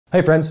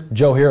Hey friends,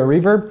 Joe here at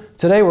Reverb.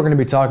 Today we're going to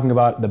be talking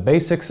about the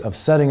basics of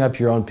setting up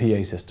your own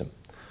PA system.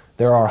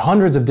 There are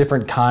hundreds of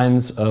different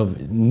kinds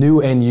of new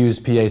and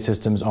used PA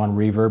systems on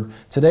Reverb.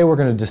 Today we're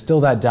going to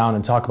distill that down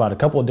and talk about a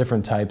couple of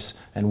different types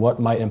and what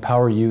might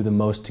empower you the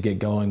most to get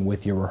going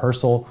with your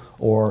rehearsal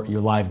or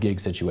your live gig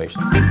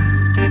situations.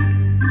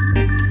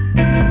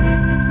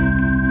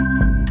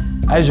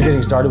 As you're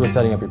getting started with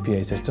setting up your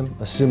PA system,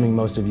 assuming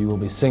most of you will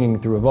be singing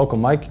through a vocal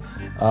mic,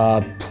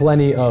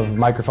 plenty of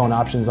microphone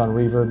options on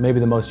Reverb, maybe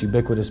the most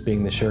ubiquitous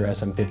being the Shure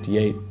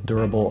SM58,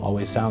 durable,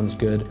 always sounds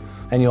good.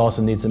 And you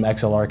also need some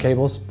XLR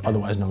cables,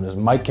 otherwise known as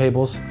mic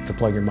cables, to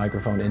plug your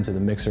microphone into the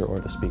mixer or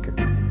the speaker.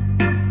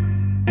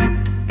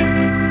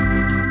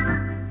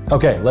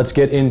 Okay, let's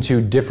get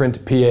into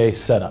different PA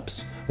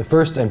setups. The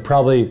first and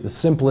probably the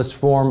simplest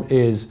form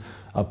is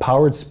a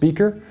powered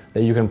speaker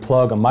that you can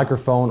plug a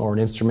microphone or an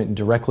instrument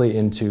directly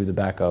into the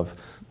back of.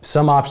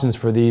 Some options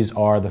for these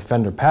are the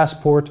Fender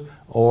Passport,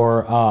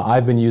 or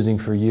I've been using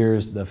for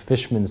years the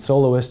Fishman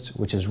Soloist,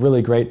 which is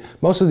really great.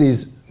 Most of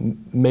these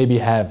maybe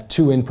have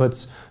two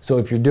inputs, so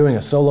if you're doing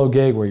a solo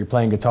gig where you're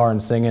playing guitar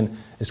and singing,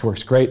 this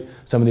works great.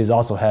 Some of these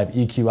also have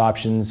EQ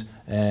options,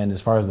 and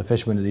as far as the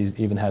Fishman, it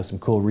even has some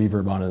cool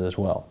reverb on it as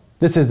well.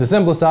 This is the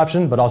simplest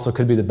option, but also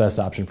could be the best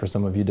option for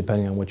some of you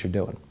depending on what you're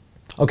doing.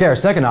 Okay, our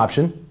second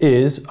option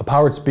is a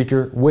powered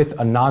speaker with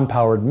a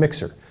non-powered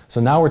mixer.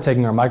 So now we're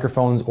taking our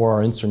microphones or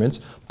our instruments,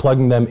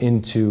 plugging them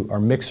into our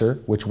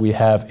mixer, which we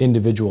have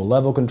individual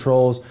level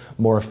controls,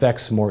 more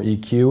effects, more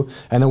EQ,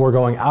 and then we're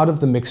going out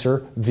of the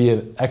mixer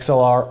via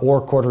XLR or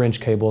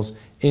quarter-inch cables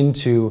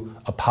into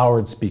a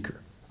powered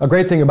speaker. A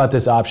great thing about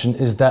this option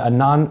is that a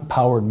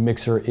non-powered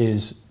mixer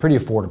is pretty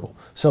affordable.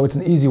 So it's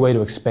an easy way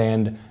to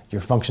expand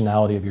your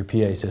functionality of your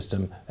PA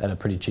system at a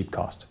pretty cheap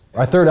cost.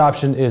 Our third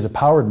option is a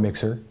powered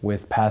mixer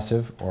with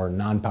passive or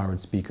non-powered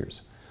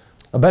speakers.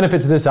 A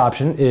benefit to this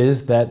option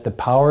is that the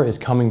power is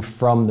coming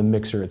from the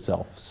mixer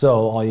itself.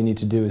 So all you need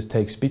to do is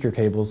take speaker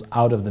cables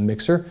out of the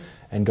mixer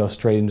and go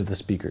straight into the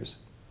speakers.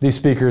 These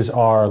speakers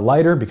are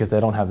lighter because they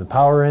don't have the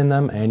power in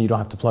them and you don't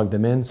have to plug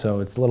them in, so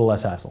it's a little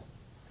less hassle.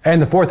 And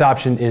the fourth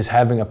option is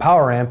having a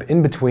power amp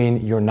in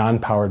between your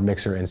non-powered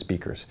mixer and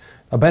speakers.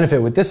 A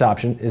benefit with this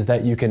option is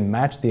that you can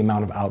match the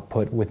amount of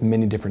output with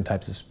many different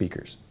types of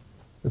speakers.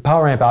 The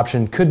power amp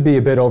option could be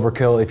a bit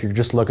overkill if you're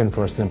just looking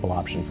for a simple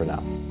option for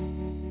now.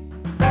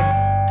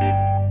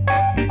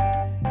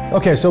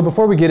 Okay, so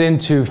before we get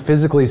into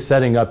physically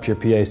setting up your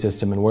PA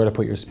system and where to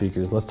put your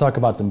speakers, let's talk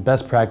about some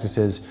best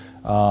practices.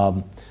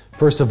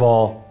 First of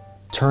all,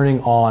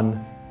 turning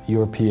on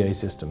your PA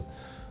system.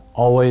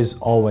 Always,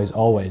 always,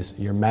 always,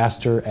 your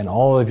master and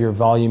all of your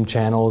volume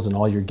channels and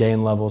all your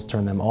gain levels,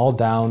 turn them all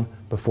down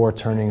before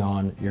turning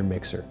on your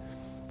mixer.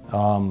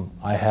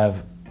 I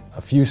have a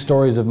few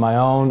stories of my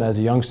own as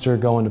a youngster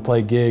going to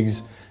play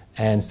gigs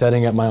and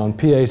setting up my own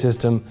PA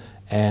system,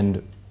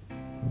 and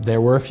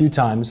there were a few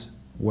times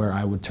where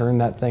I would turn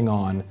that thing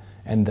on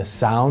and the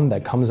sound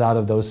that comes out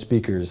of those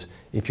speakers,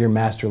 if your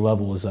master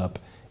level is up,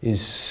 is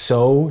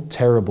so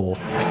terrible.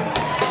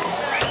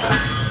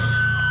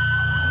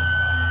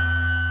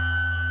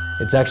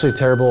 It's actually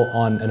terrible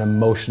on an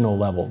emotional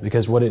level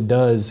because what it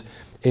does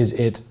is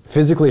it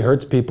physically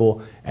hurts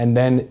people and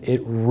then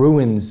it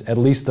ruins at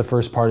least the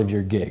first part of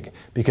your gig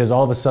because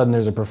all of a sudden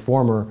there's a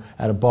performer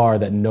at a bar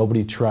that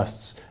nobody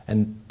trusts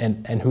and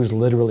who's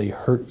literally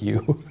hurt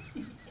you.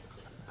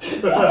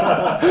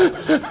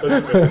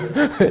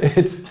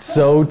 It's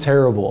so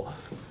terrible.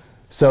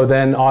 So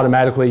then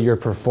automatically your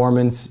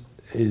performance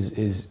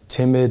is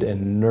timid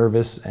and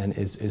nervous and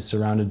is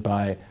surrounded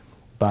by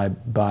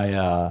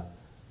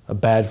a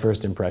bad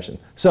first impression.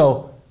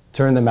 So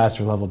turn the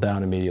master level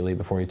down immediately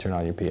before you turn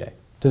on your PA.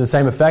 To the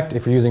same effect,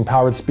 if you're using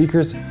powered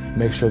speakers,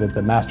 make sure that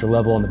the master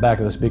level on the back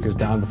of the speaker is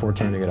down before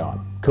turning it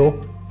on. Cool?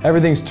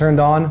 Everything's turned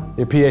on,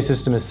 your PA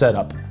system is set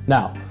up.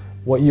 Now,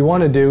 what you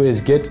want to do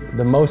is get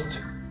the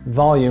most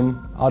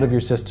volume out of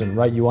your system,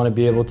 right? You want to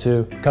be able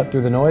to cut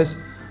through the noise,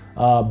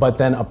 but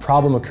then a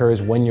problem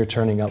occurs when you're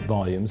turning up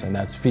volumes, and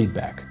that's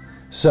feedback.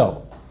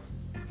 So,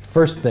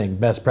 first thing,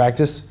 best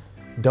practice,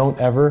 don't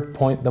ever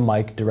point the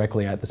mic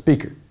directly at the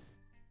speaker.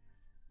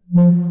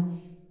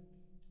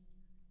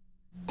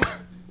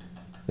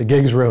 The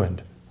gig's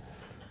ruined.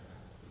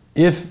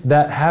 If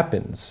that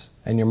happens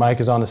and your mic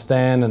is on a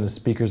stand and the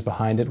speaker's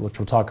behind it, which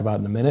we'll talk about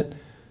in a minute,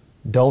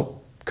 don't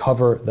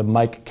cover the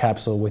mic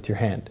capsule with your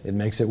hand. It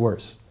makes it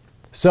worse.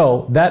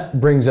 So that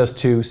brings us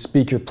to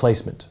speaker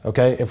placement,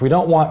 okay? If we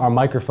don't want our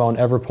microphone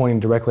ever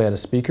pointing directly at a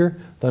speaker,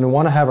 then we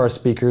want to have our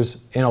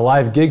speakers in a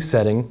live gig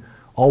setting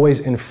always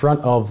in front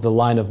of the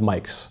line of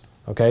mics.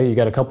 Okay, you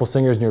got a couple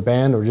singers in your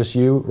band or just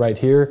you right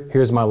here,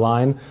 here's my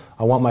line.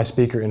 I want my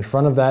speaker in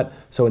front of that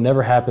so it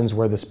never happens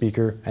where the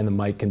speaker and the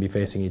mic can be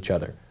facing each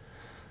other.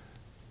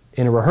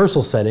 In a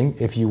rehearsal setting,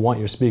 if you want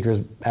your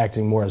speakers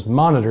acting more as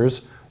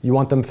monitors, you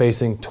want them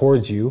facing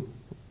towards you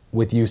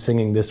with you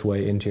singing this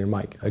way into your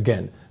mic.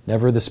 Again,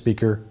 never the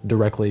speaker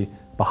directly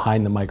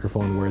behind the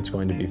microphone where it's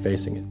going to be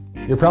facing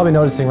it. You're probably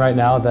noticing right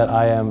now that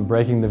I am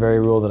breaking the very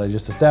rule that I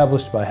just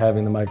established by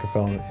having the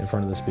microphone in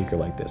front of the speaker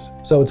like this.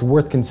 So it's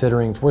worth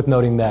considering, it's worth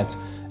noting that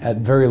at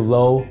very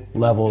low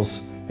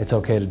levels, it's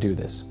okay to do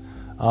this.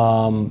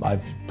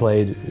 I've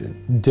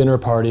played dinner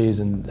parties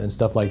and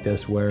stuff like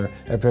this where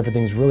if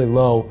everything's really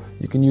low,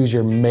 you can use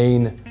your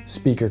main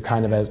speaker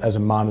kind of as a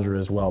monitor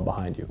as well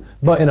behind you.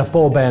 But in a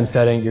full band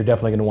setting, you're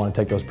definitely going to want to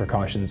take those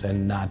precautions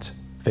and not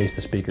face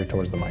the speaker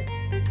towards the mic.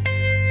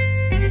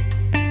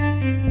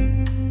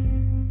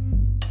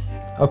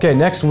 Okay,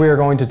 next we are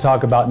going to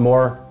talk about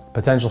more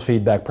potential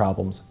feedback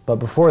problems. But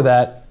before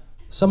that,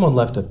 someone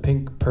left a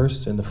pink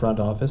purse in the front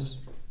office.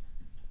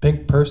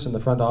 Pink purse in the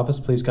front office,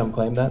 please come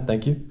claim that,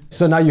 thank you.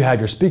 So now you have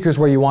your speakers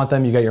where you want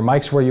them, you got your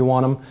mics where you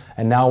want them,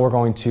 and now we're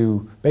going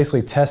to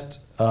basically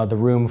test the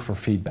room for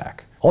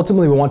feedback.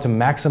 Ultimately, we want to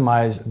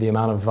maximize the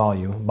amount of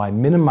volume by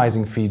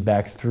minimizing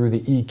feedback through the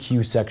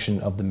EQ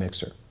section of the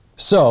mixer.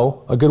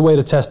 So a good way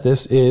to test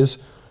this is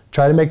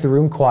try to make the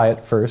room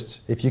quiet first,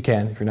 if you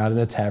can, if you're not in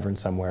a tavern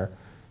somewhere.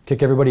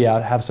 Kick everybody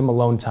out, have some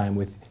alone time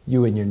with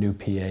you and your new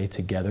PA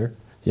together,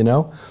 you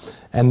know?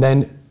 And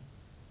then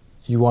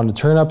you want to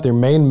turn up their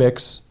main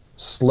mix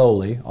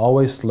slowly,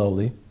 always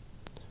slowly,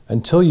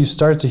 until you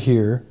start to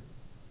hear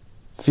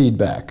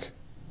feedback.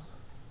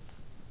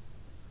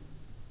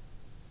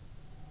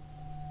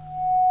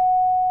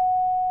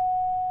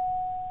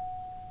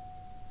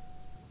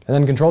 And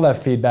then control that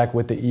feedback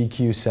with the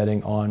EQ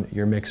setting on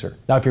your mixer.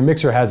 Now, if your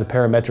mixer has a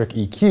parametric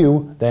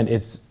EQ, then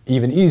it's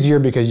even easier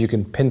because you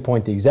can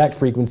pinpoint the exact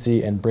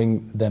frequency and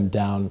bring them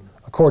down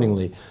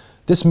accordingly.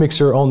 This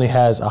mixer only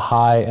has a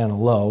high and a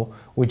low,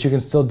 which you can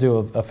still do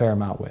a fair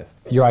amount with.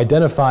 You're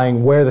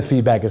identifying where the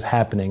feedback is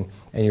happening,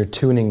 and you're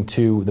tuning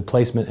to the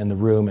placement in the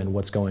room and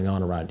what's going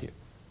on around you.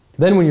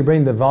 Then when you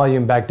bring the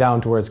volume back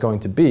down to where it's going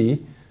to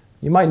be,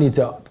 you might need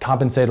to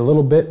compensate a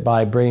little bit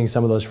by bringing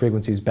some of those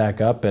frequencies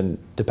back up, and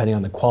depending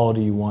on the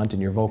quality you want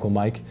in your vocal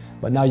mic,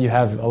 but now you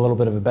have a little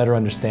bit of a better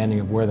understanding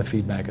of where the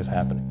feedback is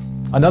happening.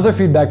 Another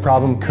feedback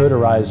problem could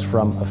arise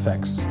from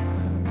effects.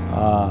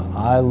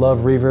 I love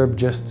reverb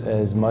just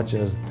as much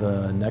as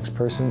the next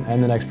person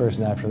and the next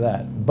person after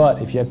that.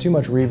 But if you have too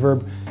much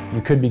reverb,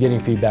 you could be getting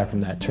feedback from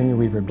that. Turn your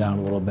reverb down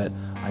a little bit.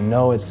 I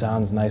know it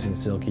sounds nice and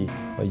silky,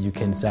 but you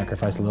can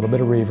sacrifice a little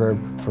bit of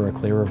reverb for a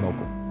clearer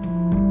vocal.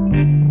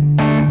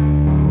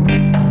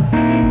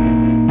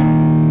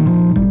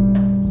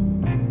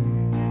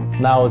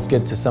 Now let's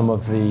get to some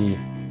of the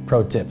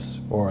pro tips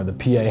or the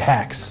PA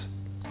hacks.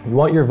 You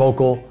want your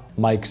vocal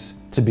mics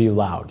to be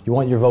loud. You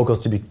want your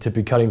vocals to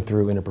be cutting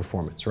through in a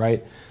performance,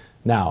 right?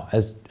 Now,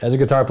 as a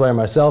guitar player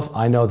myself,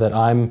 I know that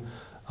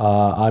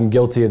I'm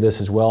guilty of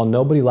this as well.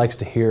 Nobody likes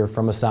to hear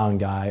from a sound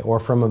guy or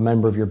from a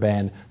member of your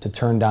band to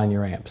turn down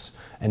your amps.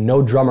 And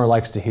no drummer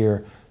likes to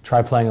hear,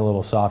 try playing a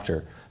little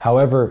softer.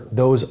 However,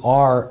 those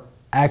are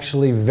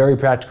actually very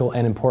practical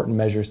and important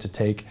measures to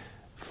take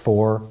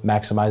for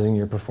maximizing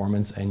your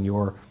performance and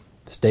your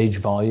stage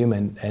volume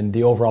and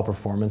the overall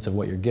performance of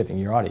what you're giving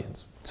your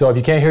audience. So if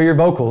you can't hear your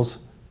vocals,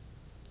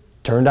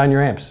 turn down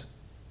your amps.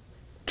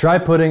 Try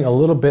putting a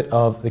little bit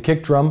of the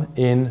kick drum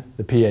in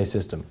the PA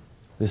system.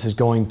 This is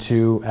going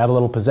to add a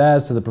little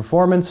pizzazz to the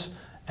performance,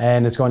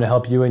 and it's going to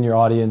help you and your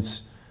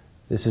audience.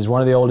 This is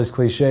one of the oldest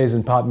cliches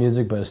in pop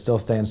music, but it still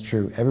stands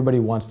true. Everybody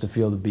wants to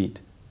feel the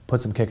beat.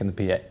 Put some kick in the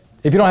PA.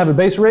 If you don't have a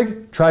bass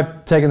rig, try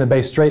taking the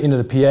bass straight into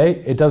the PA.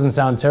 It doesn't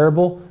sound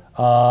terrible,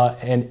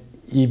 and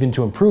even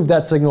to improve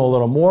that signal a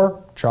little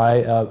more, try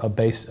a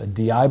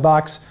DI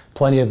box.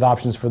 Plenty of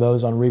options for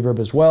those on Reverb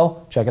as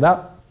well. Check it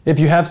out. If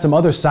you have some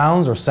other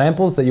sounds or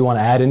samples that you want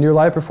to add into your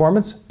live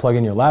performance, plug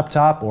in your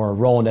laptop or a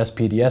Roland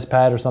SPDS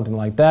pad or something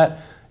like that.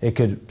 It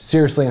could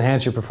seriously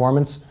enhance your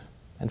performance,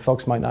 and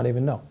folks might not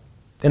even know.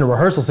 In a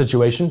rehearsal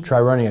situation, try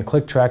running a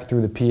click track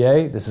through the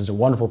PA. This is a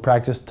wonderful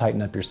practice to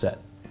tighten up your set.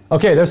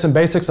 Okay, there's some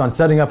basics on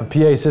setting up a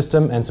PA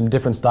system and some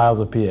different styles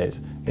of PAs.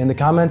 In the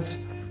comments,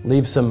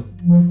 leave some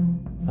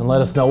and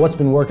let us know what's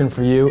been working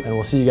for you, and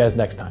we'll see you guys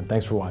next time.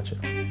 Thanks for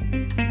watching.